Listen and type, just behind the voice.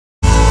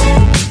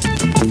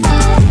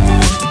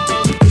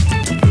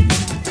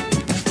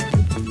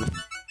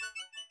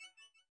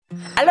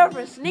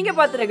Friends, நீங்க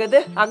பாத்துக்கிறது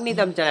அக்னி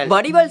Tamil channel.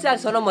 Vadivel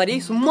sir சொன்ன மாதிரி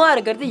சும்மா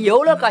இருக்கிறது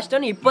எவ்வளவு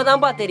கஷ்டம்னு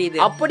இப்பதான்பா தெரியுது.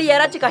 அப்படி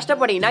யாராச்சும்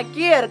கஷ்டப்பட்டீங்கன்னா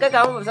கீழே இருக்க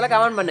கமெண்ட் பாக்ஸ்ல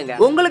கமெண்ட் பண்ணுங்க.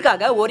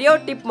 உங்களுக்காக ஒரே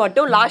ஒரு டிப்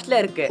மட்டும் லாஸ்ட்ல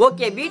இருக்கு.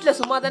 ஓகே, வீட்ல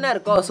சும்மா தானே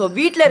இருக்கோம். சோ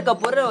வீட்ல இருக்க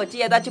பொருளை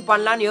வச்சு ஏதாச்சும்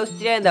பண்ணலாம்னு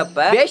யோசிச்சுட்டே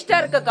இருந்தப்ப வேஸ்டா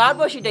இருக்க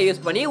கார்ட்போர்ட் ஷீட்டை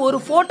யூஸ் பண்ணி ஒரு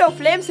போட்டோ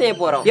ஃப்ரேம் செய்ய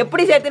போறோம்.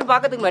 எப்படி செய்யறதுன்னு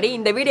பாக்கிறதுக்கு முன்னாடி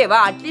இந்த வீடியோவை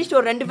அட்லீஸ்ட்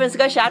ஒரு 2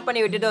 ஃப்ரெண்ட்ஸ்க்கு ஷேர்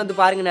பண்ணி விட்டுட்டு வந்து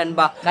பாருங்க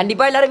நண்பா.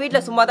 கண்டிப்பா எல்லாரும்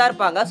வீட்ல சும்மா தான்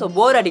இருப்பாங்க. சோ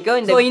போர்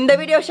அடிக்கும். இந்த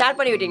வீடியோ ஷேர்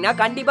பண்ணி விட்டீங்கன்னா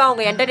கண்டிப்பா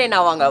அவங்க என்டர்டெயின்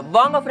ஆவாங்க.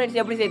 வாங்க ஃப்ரெண்ட்ஸ்,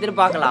 எப்படி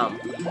செய்யறதுன்னு பார்க்கலாம்.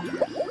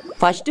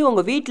 ஃபர்ஸ்ட்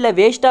உங்க வீட்ல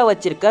வேஸ்டா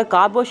வச்சிருக்க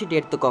கார்ட்போர்ட் ஷீட்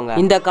எடுத்துக்கோங்க.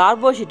 இந்த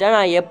கார்ட்போர்ட் ஷீட்டை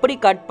நான் எப்படி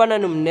கட்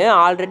பண்ணணும்னு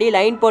ஆல்ரெடி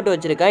லைன் போட்டு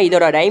வச்சிருக்கேன்.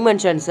 இதோட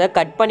டைமென்ஷன்ஸை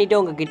கட் பண்ணிட்டு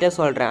உங்ககிட்ட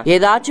சொல்றேன்.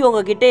 ஏதாச்சும்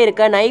உங்ககிட்ட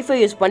இருக்க நைஃபை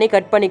யூஸ் பண்ணி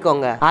கட்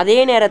பண்ணிக்கோங்க. அதே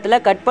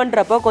நேரத்துல கட்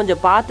பண்றப்போ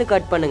கொஞ்சம் பார்த்து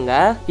கட் பண்ணுங்க.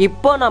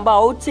 இப்போ நம்ம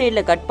அவுட்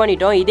சைட்ல கட்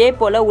பண்ணிட்டோம். இதே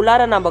போல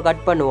உள்ளார நம்ம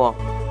கட் பண்ணுவோம்.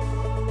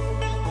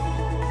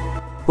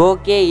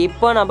 ஓகே,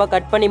 இப்போ நம்ம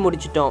கட் பண்ணி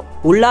முடிச்சிட்டோம்.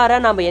 உள்ளார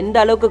நம்ம எந்த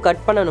அளவுக்கு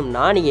கட்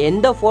பண்ணணும்னா, நீங்கள்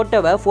எந்த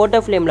ஃபோட்டோவை ஃபோட்டோ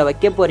ஃப்ரேமில்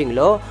வைக்க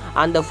போகிறீங்களோ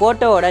அந்த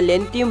ஃபோட்டோவோட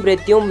லென்த்தையும்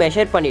பிரெத்தையும்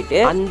மெஷர் பண்ணிவிட்டு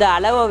அந்த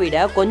அளவை விட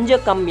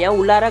கொஞ்சம் கம்மியாக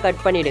உள்ளார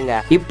கட் பண்ணிவிடுங்க.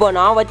 இப்போ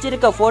நான்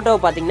வச்சிருக்க ஃபோட்டோவை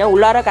பார்த்தீங்கன்னா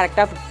உள்ளார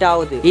கரெக்டாக ஃபிட்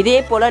ஆகுது. இதே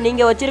போல்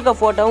நீங்கள் வச்சிருக்க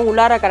ஃபோட்டோவும்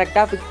உள்ளார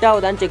கரெக்டாக ஃபிட்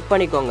ஆகுதான்னு செக்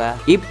பண்ணிக்கோங்க.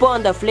 இப்போ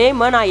அந்த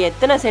ஃப்ளேமை நான்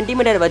எத்தனை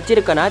சென்டிமீட்டர்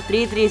வச்சிருக்கேன்னா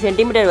 3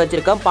 சென்டிமீட்டர்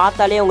வச்சிருக்கேன்.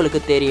 பார்த்தாலே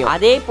உங்களுக்கு தெரியும்.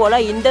 அதே போல்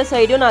இந்த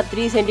சைடும் நான்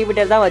 3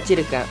 சென்டிமீட்டர் தான்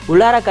வச்சிருக்கேன்.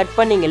 உள்ளார கட்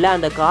பண்ணீங்கல்ல,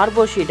 அந்த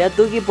கார்ட்போர்ட் ஷீட்டை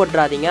தூக்கி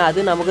போட்டுறாதீங்க, அது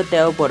நமக்கு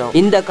தேவைப்படும்.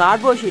 இந்த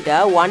கார்ட்போர்ட் ஷீட்டை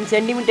 1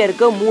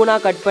 சென்டிமீட்டருக்கு 3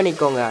 கட்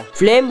பண்ணிக்கோங்க.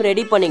 ஃப்ளேம்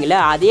ரெடி பண்ணீங்களா,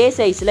 அதே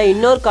சைஸ்ல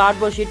இன்னொரு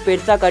கார்ட்போர்ட் ஷீட்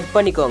பெருசா கட்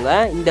பண்ணிக்கோங்க.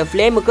 இந்த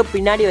ஃப்ளேமுக்கு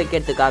பின்னாடி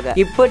வைக்கிறதுக்காக.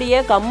 இப்படியே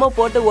கம்மை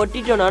போட்டு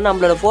ஒட்டிட்டோம்னா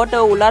நம்மளோட போட்டோ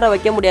உள்ளார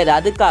வைக்க முடியாது.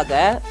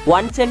 அதுக்காக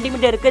 1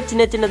 சென்டிமீட்டருக்கு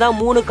சின்ன சின்னதா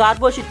 3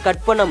 கார்ட்போர்ட் ஷீட்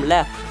கட் பண்ணோம்ல,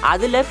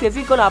 அதுல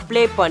ஃபெவிகால்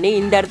அப்ளை பண்ணி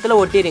இந்த இடத்துல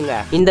ஒட்டிருங்க.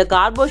 இந்த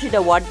கார்ட்போர்ட்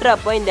ஷீட்டை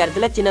ஒட்டுறப்ப இந்த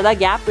இடத்துல சின்னதா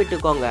கேப்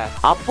விட்டுக்கோங்க.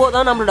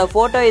 அப்போதான் நம்மளோட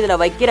போட்டோ இதுல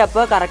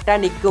வைக்கிறப்ப கரெக்டா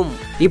நிக்கும்.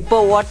 இப்போ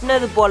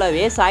ஒட்டினது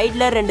போலவே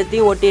சைட்ல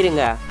 2த்தையும்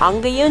ஒட்டிருங்க.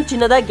 அங்கேயும்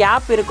சின்னதா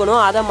கேப்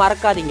இருக்கணும், அதை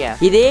மறக்காதீங்க.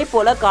 இதே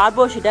போல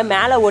கார்ட்போர்ட் ஷீட்டை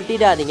மேல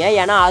ஒட்டிடாதீங்க,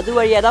 ஏன்னா அது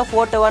வழியா தான்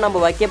போட்டோவை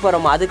நம்ம வைக்க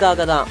போறோம்.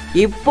 அதுக்காக தான்.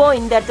 இப்போ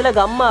இந்த இடத்துல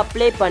கம்மை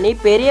அப்ளை பண்ணி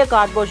பெரிய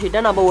கார்ட்போர்ட்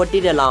ஷீட்டை நம்ம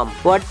ஒட்டிடலாம்.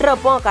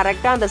 ஒட்டுறப்போ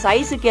கரெக்டா அந்த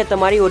சைஸுக்கு ஏற்ற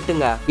மாதிரி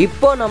ஒட்டுங்க.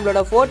 இப்போ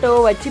நம்மளோட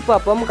போட்டோவை வச்சு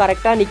பார்ப்போம்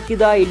கரெக்டா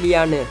நிக்குதா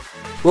இல்லையான்னு.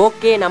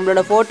 ஓகே,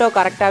 நம்மளோட போட்டோ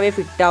கரெக்டாவே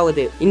ஃபிட்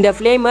ஆகுது. இந்த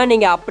ஃப்ளேமை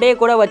நீங்க அப்படியே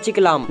கூட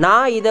வச்சுக்கலாம்.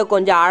 நான் இதை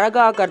கொஞ்சம்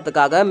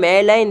அழகாக்கிறதுக்காக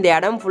மேல இந்த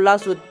இடம் ஃபுல்லா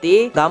சுத்தி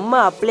கம்மை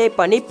அப்ளை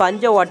பண்ணி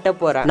பஞ்சை ஒட்ட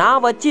போறேன்.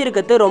 நான்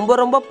வச்சிருக்கிறது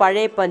ரொம்ப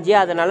பழைய பஞ்சு,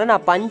 அதனால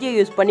நான் பஞ்சை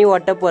யூஸ் பண்ணி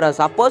ஒட்ட போறேன்.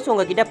 சப்போஸ்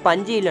உங்ககிட்ட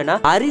பஞ்சு இல்லைன்னா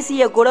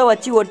அரிசியை கூட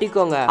வச்சு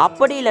ஒட்டிக்கோங்க.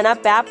 அப்படி இல்லைன்னா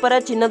பேப்பரை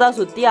சின்னதா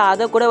சுத்தி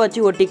அதை கூட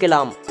வச்சு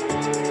ஒட்டிக்கலாம்.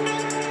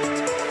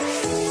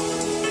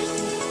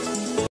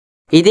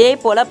 இதே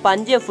போல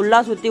பஞ்சை ஃபுல்லா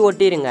சுத்தி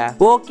ஒட்டிருங்க.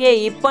 ஓகே,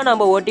 இப்போ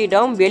நம்ம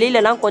ஒட்டிட்டோம்.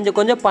 வெளியிலலாம்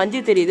கொஞ்சம் பஞ்சு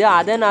தெரியுது.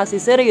 அதை நான்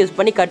சிசரை யூஸ்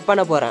பண்ணி கட்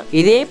பண்ண போறேன்.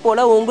 இதே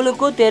போல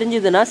உங்களுக்கும்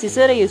தெரிஞ்சதுன்னா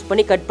சிசரை யூஸ்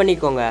பண்ணி கட்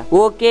பண்ணிக்கோங்க.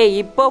 ஓகே,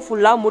 இப்போ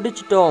ஃபுல்லா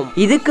முடிச்சிட்டோம்.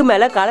 இதுக்கு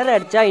மேல கலர்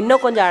அடிச்சா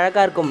இன்னும் கொஞ்சம்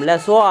அழகா இருக்கும்ல,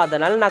 சோ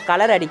அதனால நான்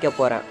கலர் அடிக்க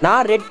போறேன்.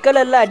 நான் ரெட்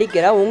கலர்ல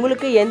அடிக்கிறேன்.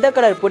 உங்களுக்கு எந்த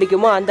கலர்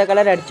பிடிக்குமோ அந்த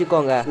கலர்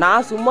அடிச்சுக்கோங்க.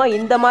 நான் சும்மா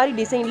இந்த மாதிரி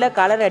டிசைன்ல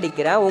கலர்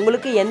அடிக்கிறேன்.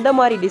 உங்களுக்கு எந்த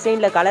மாதிரி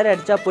டிசைன்ல கலர்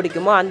அடிச்சா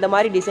பிடிக்குமோ அந்த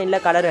மாதிரி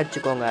டிசைன்ல கலர்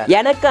அடிச்சுக்கோங்க.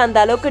 எனக்கு அந்த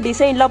அளவுக்கு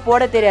டிசைன்லாம் போட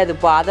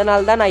தெரியாதுப்பா,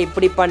 அதனால தான் நான்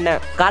இப்படி பண்ணேன்.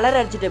 கலர்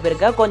அடிச்சிட்ட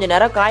பிறகு கொஞ்ச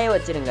நேரம் காய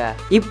வச்சிருங்க.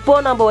 இப்போ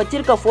நம்ம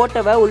வச்சிருக்க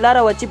போட்டோவை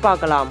உள்ளார வச்சு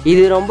பார்க்கலாம்.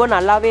 இது ரொம்ப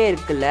நல்லாவே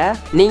இருக்குல்ல.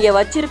 நீங்க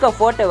வச்சிருக்க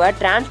போட்டோவை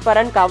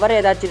டிரான்ஸ்பரண்ட் கவர்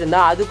ஏதாச்சும் இருந்தா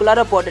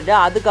அதுக்குள்ளார போட்டுட்டு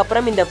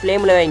அதுக்கப்புறம் இந்த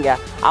ஃப்ளேம்ல வைங்க.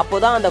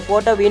 அப்போதான் அந்த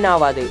போட்டோ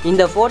வீணாவாது.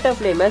 இந்த போட்டோ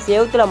ஃப்ளேமை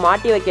செவுத்துல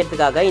மாட்டி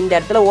வைக்கிறதுக்காக இந்த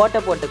இடத்துல ஓட்டை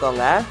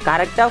போட்டுக்கோங்க.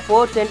 கரெக்டா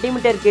 4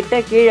 சென்டிமீட்டர்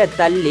கிட்ட கீழே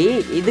தள்ளி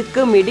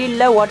இதுக்கு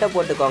மிடில்ல ஓட்டை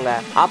போட்டுக்கோங்க.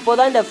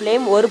 அப்போதான் இந்த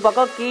ஃப்ளேம் ஒரு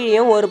பக்கம்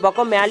கீழேயும் ஒரு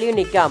பக்கம்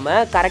மேலேயும் நிக்காம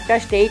கரெக்டா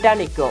ஸ்ட்ரெயிட்டா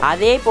நிக்கும்.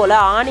 அதே போல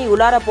ஆணி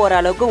உள்ளார போற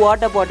அளவுக்கு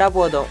ஓட்டை போட்டா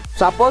போதும்.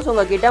 சப்போஸ்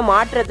உங்ககிட்ட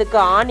மாற்றத்துக்கு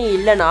ஆணி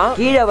இல்லைன்னா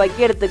கீழே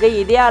வைக்கிறதுக்கு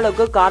இதே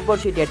அளவுக்கு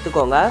கார்ட்போர்ட் ஷீட்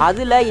எடுத்துக்கோங்க.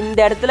 அதுல இந்த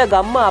இடத்துல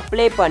கம்மை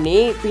அப்ளை பண்ணி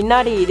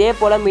பின்னாடி இதே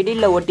போல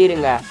மிடில்ல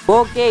ஒட்டிருங்க.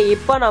 ஓகே,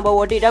 இப்போ நம்ம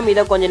ஒட்டிட்டோம்.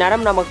 இதை கொஞ்ச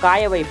நேரம் நம்ம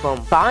காய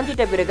வைப்போம்.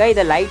 காஞ்சிட்ட பிறகு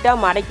இதை லைட்டா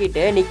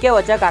மடக்கிட்டு நிக்க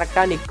வச்சா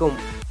கரெக்டா நிக்கும்.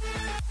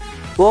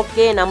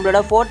 ஓகே, நம்மளோட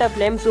போட்டோ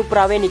ஃப்ளேம்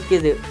சூப்பராகவே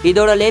நிற்குது.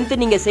 இதோட லென்த்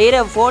நீங்கள்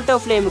செய்கிற ஃபோட்டோ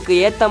ஃப்ளேமுக்கு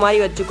ஏற்ற மாதிரி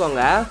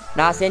வச்சுக்கோங்க.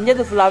 நான்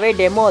செஞ்சது ஃபுல்லாகவே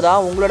டெமோ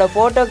தான். உங்களோட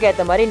ஃபோட்டோக்கு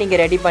ஏற்ற மாதிரி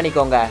நீங்கள் ரெடி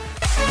பண்ணிக்கோங்க.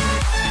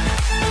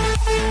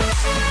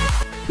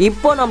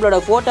 இப்போ நம்மளோட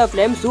ஃபோட்டோ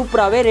ஃப்ளேம்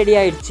சூப்பராகவே ரெடி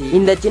ஆயிடுச்சு.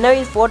 இந்த சின்ன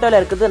வயசு ஃபோட்டோவில்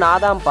இருக்கிறது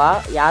நான் தான்ப்பா,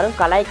 யாரும்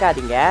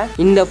கலாய்க்காதீங்க.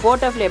 இந்த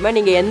ஃபோட்டோ ஃப்ளேமை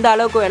நீங்கள் எந்த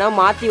அளவுக்கு வேணால்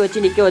மாற்றி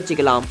வச்சு நிற்க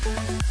வச்சுக்கலாம்.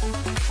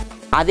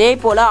 அதே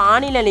போல்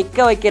ஆணியில் நிற்க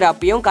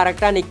வைக்கிறப்பையும்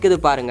கரெக்டாக நிற்குது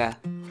பாருங்க.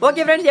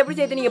 ஓகே ஃப்ரெண்ட்ஸ், எப்படி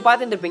சேர்த்து நீங்க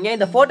பார்த்துருப்பீங்க.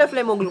 இந்த போட்டோ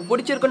ஃப்ளேம் உங்களுக்கு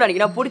பிடிச்சிருக்குன்னு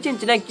நினைக்கிறேன்.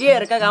 பிடிச்சிருந்துச்சுன்னா கீழே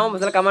இருக்க கமெண்ட்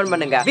பாக்ஸ்ல கமெண்ட்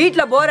பண்ணுங்க.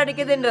 வீட்டில் போர்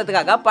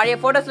அடிக்குதுன்றதுக்காக பழைய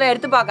போட்டோஸ்லாம்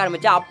எடுத்து பார்க்க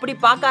ஆரம்பிச்சு. அப்படி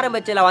பார்க்க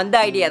ஆரம்பிச்சல வந்த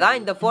ஐடியா தான்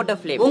இந்த போட்டோ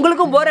ஃப்ளேம்.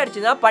 உங்களுக்கும் போர்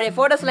அடிச்சுன்னா பழைய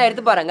போட்டோஸ்லாம்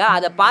எடுத்து பாருங்க.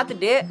 அதை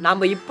பார்த்துட்டு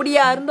நம்ம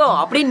இப்படியா இருந்தோம்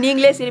அப்படின்னு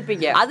நீங்களே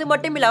சிரிப்பீங்க. அது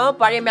மட்டும் இல்லாம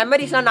பழைய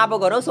மெமரிஸ்லாம்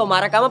ஞாபகம் வரும். ஸோ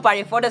மறக்காம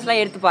பழைய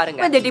போட்டோஸ்லாம் எடுத்து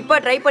பாருங்க. இந்த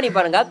டிப்பை ட்ரை பண்ணி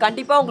பாருங்க,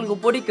 கண்டிப்பா உங்களுக்கு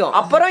பிடிக்கும்.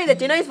 அப்புறம் இந்த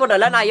சின்ன வயசு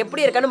போட்டோல நான்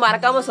எப்படி இருக்கேன்னு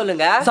மறக்காம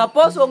சொல்லுங்க.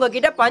 சப்போஸ்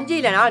உங்ககிட்ட பஞ்சு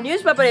இல்லைன்னா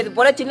நியூஸ் பேப்பர் இது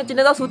போல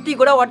சின்னதா சுத்தி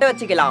கூட ஒட்ட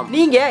வச்சுக்கலாம்.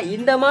 நீங்க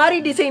இந்த மாதிரி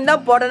டிசைன்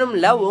தான் போடணும்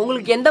இல்ல,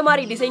 உங்களுக்கு எந்த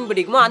மாதிரி டிசைன்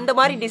பிடிக்குமோ அந்த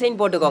மாதிரி டிசைன்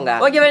போட்டுக்கோங்க.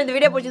 ஓகே, இந்த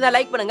வீடியோ பிடிச்சிருந்தா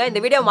லைக் பண்ணுங்க,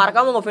 இந்த வீடியோ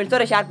மறக்காம உங்க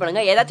ஃப்ரெண்ட்ஸோட ஷேர்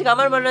பண்ணுங்க. ஏதாச்சும்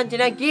கமெண்ட்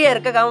பண்ணனும்னா கீழே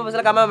இருக்க கமெண்ட்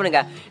பாக்ஸ்ல கமெண்ட்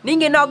பண்ணுங்க.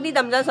 நீங்க இன்னும் அக்னி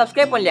தமிழ்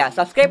சப்ஸ்கிரைப் பண்ணலையா?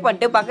 சப்ஸ்கிரைப்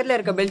பண்ணிட்டு பக்கத்துல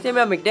இருக்க பெல்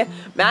சிம்பல் அமைக்கிட்டு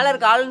மேல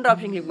இருக்க ஆல் என்ற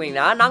ஆப்ஷன் கிளிக்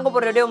பண்ணீங்கன்னா நாங்க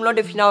போற வீடியோ உங்களுக்கு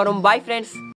நோட்டிஃபிகேஷன் வரும். Bye friends.